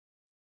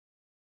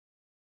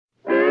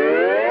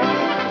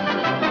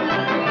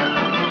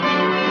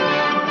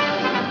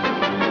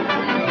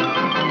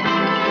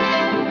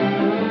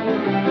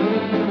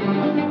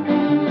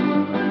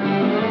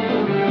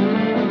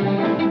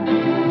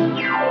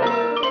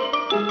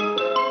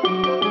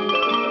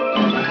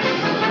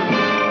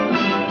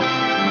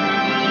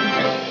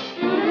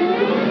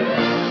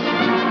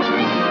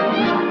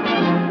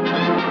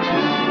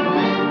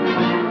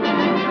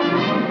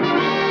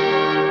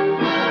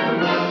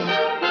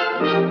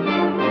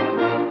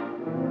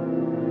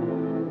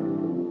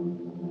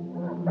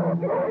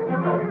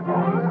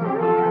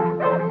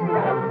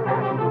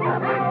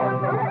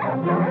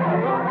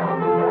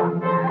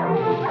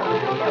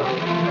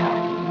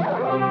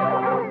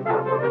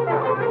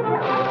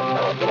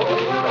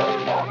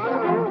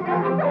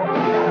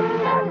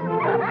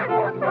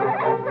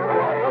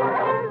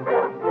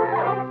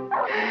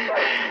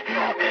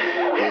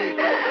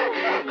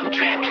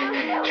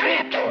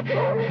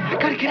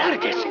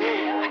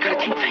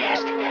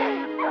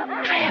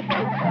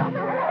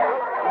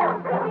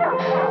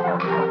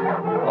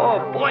Oh,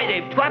 boy,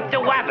 they've dropped the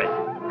Wabbit.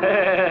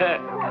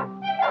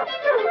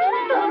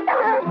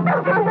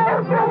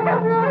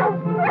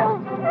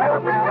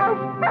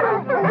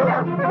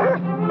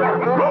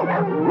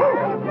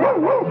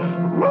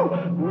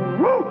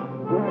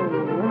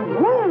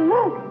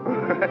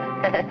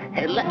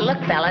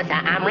 Look, fellas,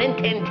 I'm Rin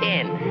Tin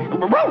Tin.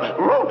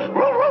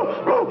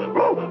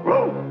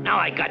 Now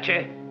I got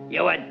you.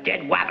 You're a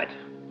dead Wabbit.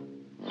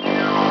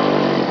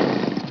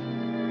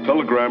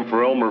 Telegram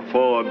for Elmer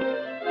Fudd.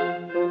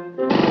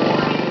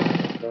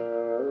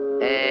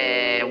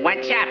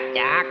 What's up,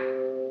 Doc?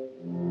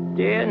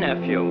 Dear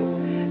nephew,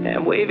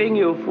 I'm leaving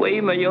you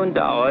 $3 million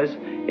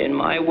in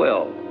my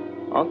will.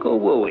 Uncle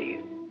Louie.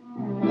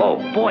 Oh,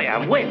 boy,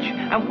 I'm rich.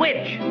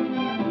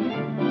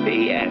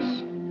 P.S.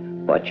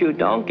 But you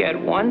don't get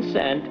 1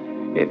 cent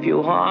if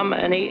you harm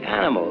any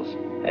animals,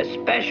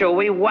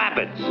 especially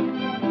Wabbits.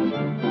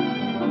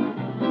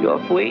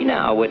 You're free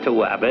now with the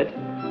Wabbit.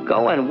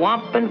 Go and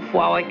romp and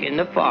frolic in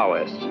the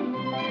forest.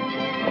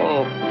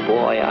 Oh,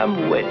 boy,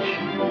 I'm rich.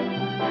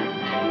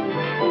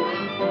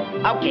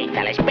 Okay,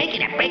 fellas, break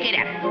it up.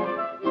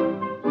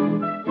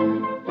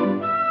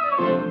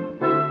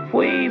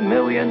 $3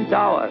 million.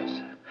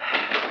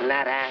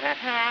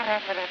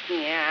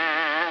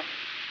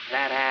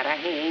 La-da-da-da-da-da-da,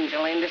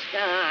 angel in the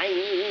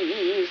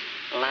skies.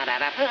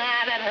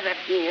 La-da-da-da-da-da-da,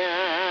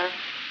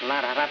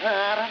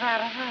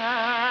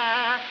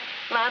 la-da-da-da-da-da-da,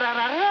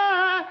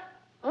 la-da-da-da-da.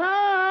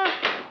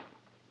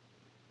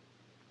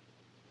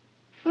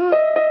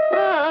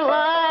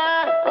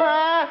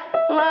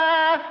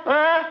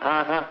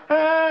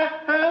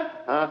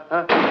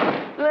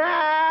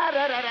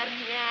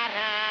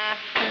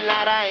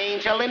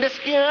 Angel in the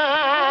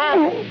sky.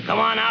 Come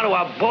on out or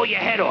I'll blow your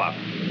head off.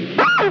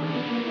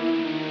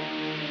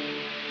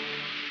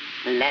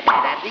 La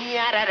da da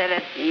da da da da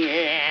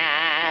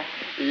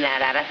la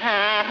da da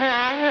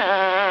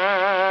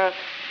da.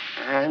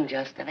 I'm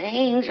just an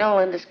angel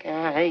in the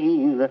sky.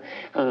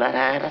 La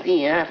da da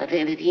da da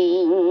da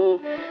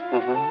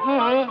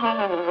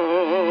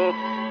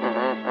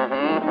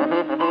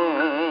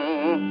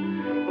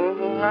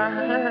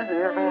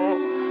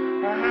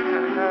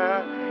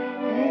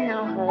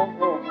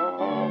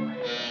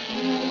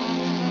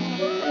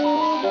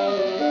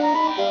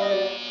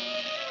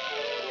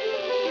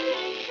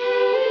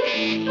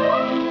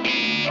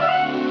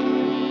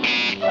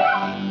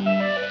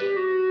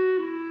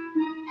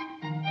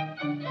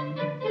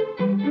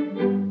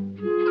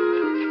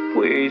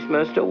Please,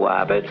 Mr.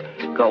 Wabbit,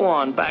 go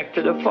on back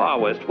to the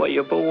forest where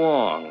you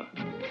belong.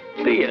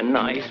 Be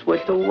nice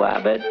with the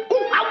Wabbit.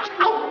 Ooh, ouch,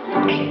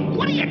 ow! Hey,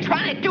 what are you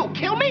trying to do?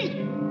 Kill me?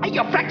 Hey,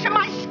 you're fracturing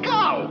my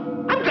skull.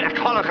 I'm gonna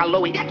call Uncle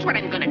Louie. That's what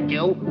I'm gonna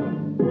do.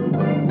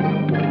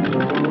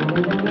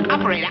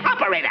 Operator.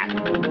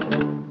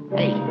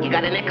 Hey, you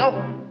got a nickel?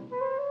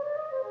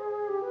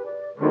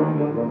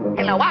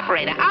 Hello,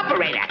 operator.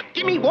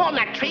 Give me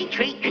walnut treat.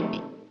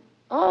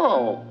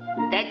 Oh,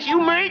 that's you,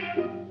 Mert?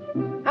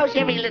 How's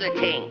every little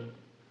thing?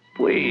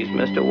 Please,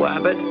 Mr.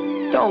 Wabbit,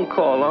 don't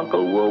call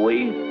Uncle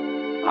Louie.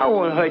 I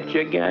won't hurt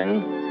you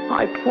again.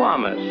 I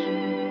promise.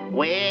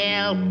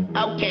 Well,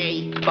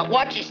 okay. But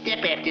watch your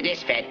step after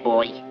this, fat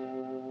boy.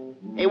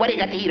 Hey, what do you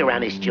got to eat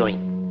around this joint?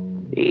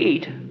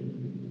 Eat?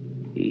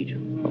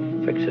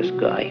 I'll fix this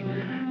guy.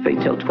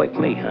 Thinks he'll twig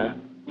me, huh?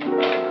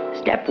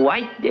 Step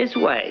right this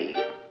way.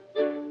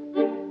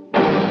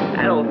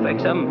 That'll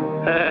fix him.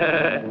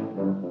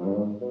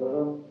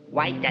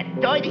 Why, that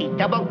dirty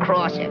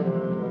double-crosser.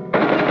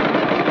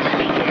 Let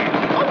me in.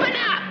 Open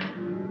up!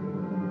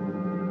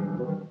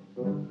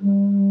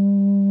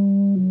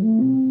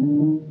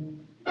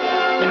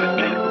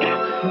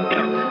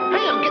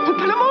 Hey, I'm getting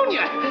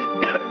pneumonia.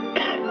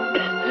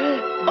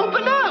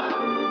 Open up!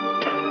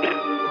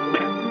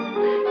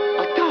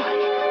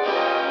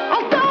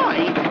 I'll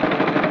die.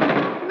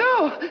 No,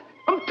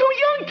 I'm too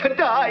young to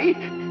die.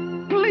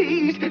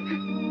 Please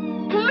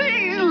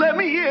let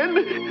me in.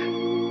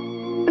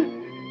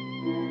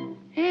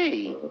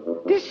 Hey,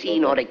 this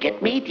scene ought to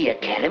get me the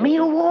Academy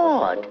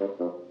Award.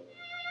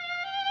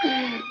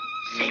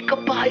 Say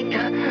goodbye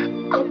to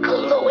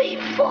Uncle Louie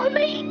for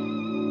me.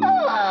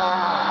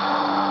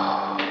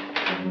 Oh.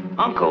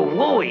 Uncle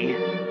Louie?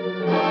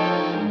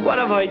 What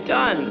have I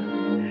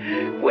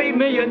done? $3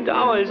 million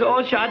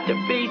all shot to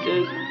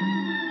pieces.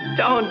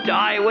 Don't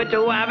die with the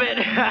Wabbit.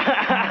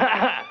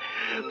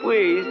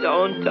 Please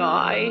don't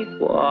die.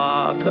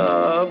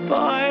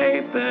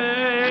 Walk-a-bye,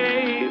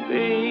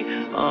 baby,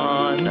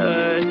 on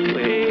a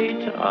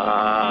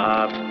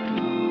treetop.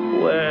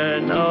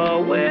 When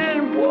the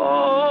wind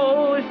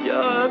blows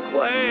your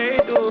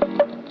cradle.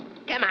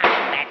 Come on,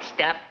 that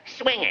stuff.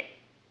 Swing it.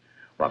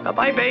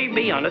 Walk-a-bye,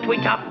 baby, on a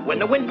treetop. When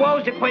the wind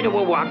blows, the cradle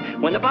will rock.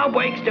 When the bow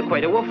breaks, the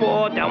cradle will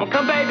fall. Down will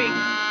come, baby.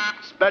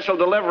 Special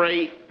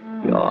delivery.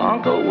 Your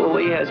Uncle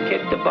Louie has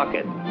kicked the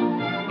bucket.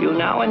 You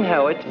now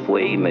inherit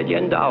 $3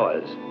 million.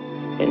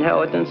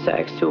 Inheritance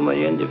tax, $2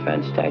 million,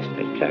 defense tax,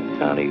 check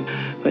county,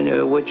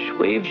 which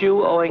leaves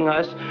you owing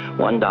us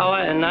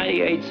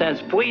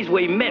 $1.98. Please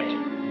remit.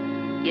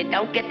 You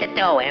don't get the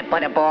dough, eh,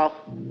 Butterball?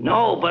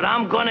 No, but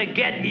I'm gonna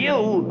get you.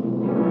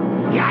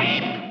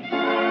 Yipe!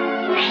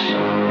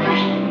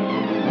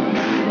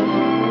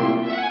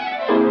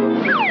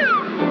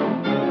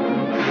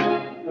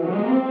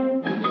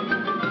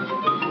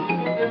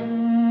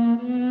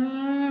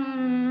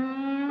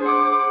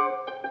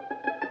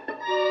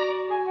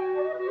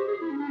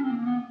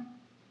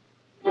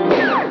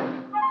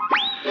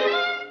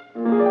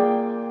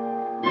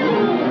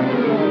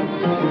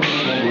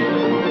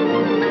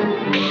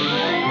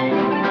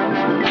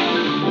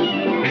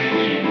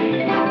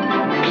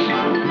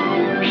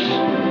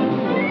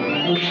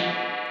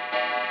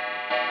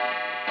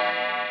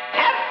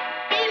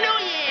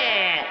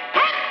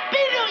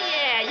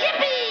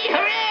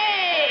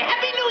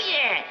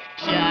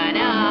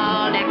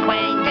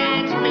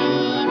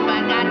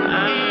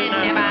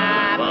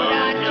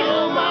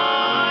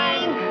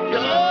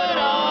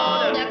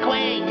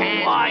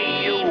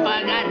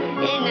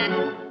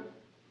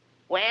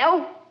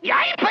 Well,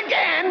 yipe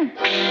again!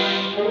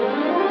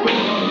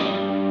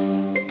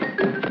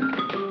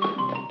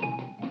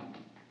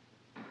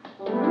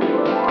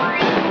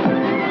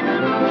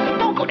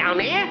 Don't go down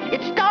there.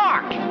 It's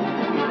dark.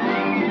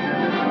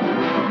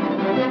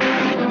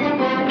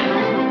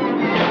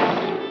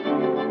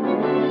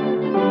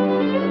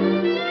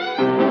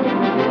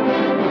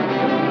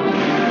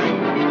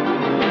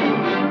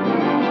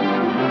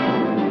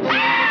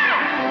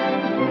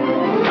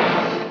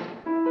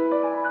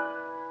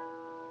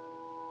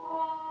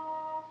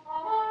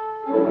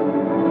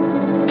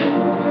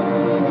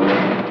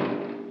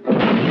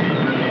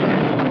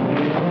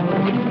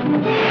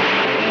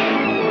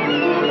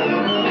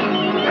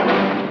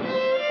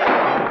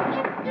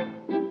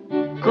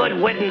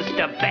 Good riddance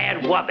to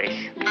bad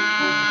rubbish.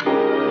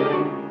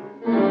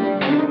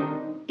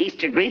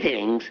 Easter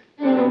greetings.